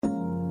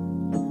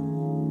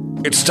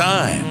It's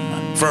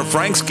time for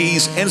Frank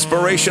Ski's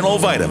Inspirational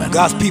Vitamin.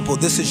 God's people,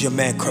 this is your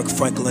man, Kirk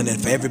Franklin, and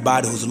for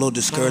everybody who's a little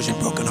discouraged and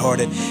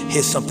brokenhearted,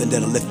 here's something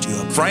that'll lift you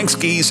up. Frank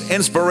Ski's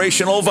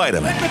Inspirational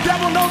Vitamin. Let the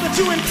devil know that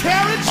you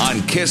encouraged.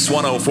 On KISS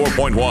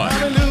 104.1.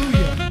 Hallelujah.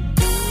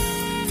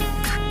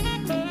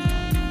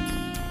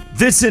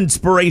 This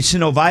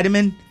Inspirational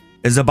Vitamin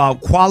is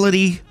about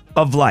quality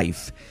of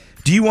life.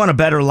 Do you want a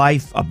better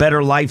life, a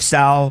better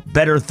lifestyle,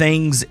 better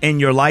things in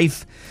your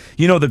life?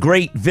 You know, the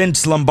great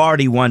Vince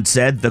Lombardi once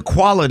said, the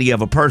quality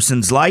of a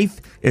person's life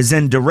is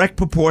in direct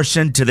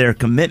proportion to their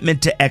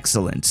commitment to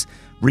excellence,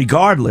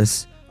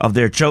 regardless of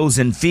their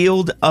chosen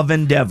field of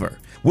endeavor.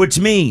 Which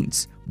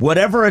means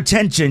whatever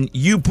attention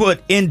you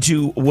put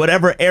into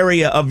whatever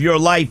area of your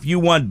life you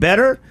want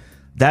better,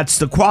 that's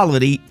the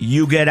quality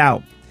you get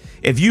out.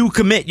 If you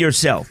commit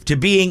yourself to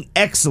being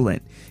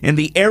excellent in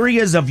the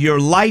areas of your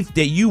life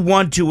that you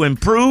want to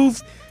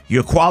improve,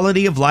 your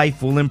quality of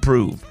life will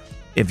improve.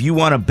 If you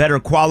want a better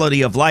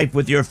quality of life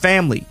with your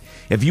family,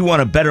 if you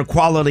want a better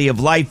quality of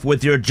life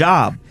with your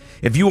job,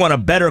 if you want a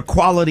better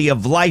quality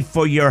of life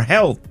for your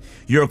health,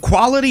 your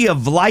quality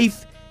of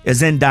life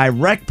is in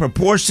direct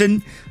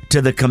proportion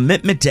to the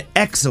commitment to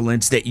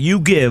excellence that you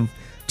give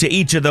to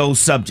each of those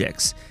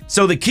subjects.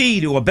 So the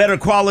key to a better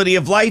quality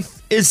of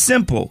life is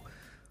simple.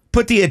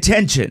 Put the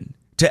attention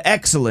to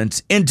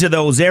excellence into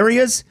those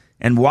areas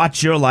and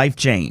watch your life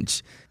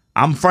change.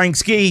 I'm Frank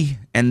Ski,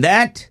 and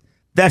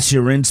that's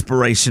your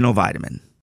Inspirational Vitamin.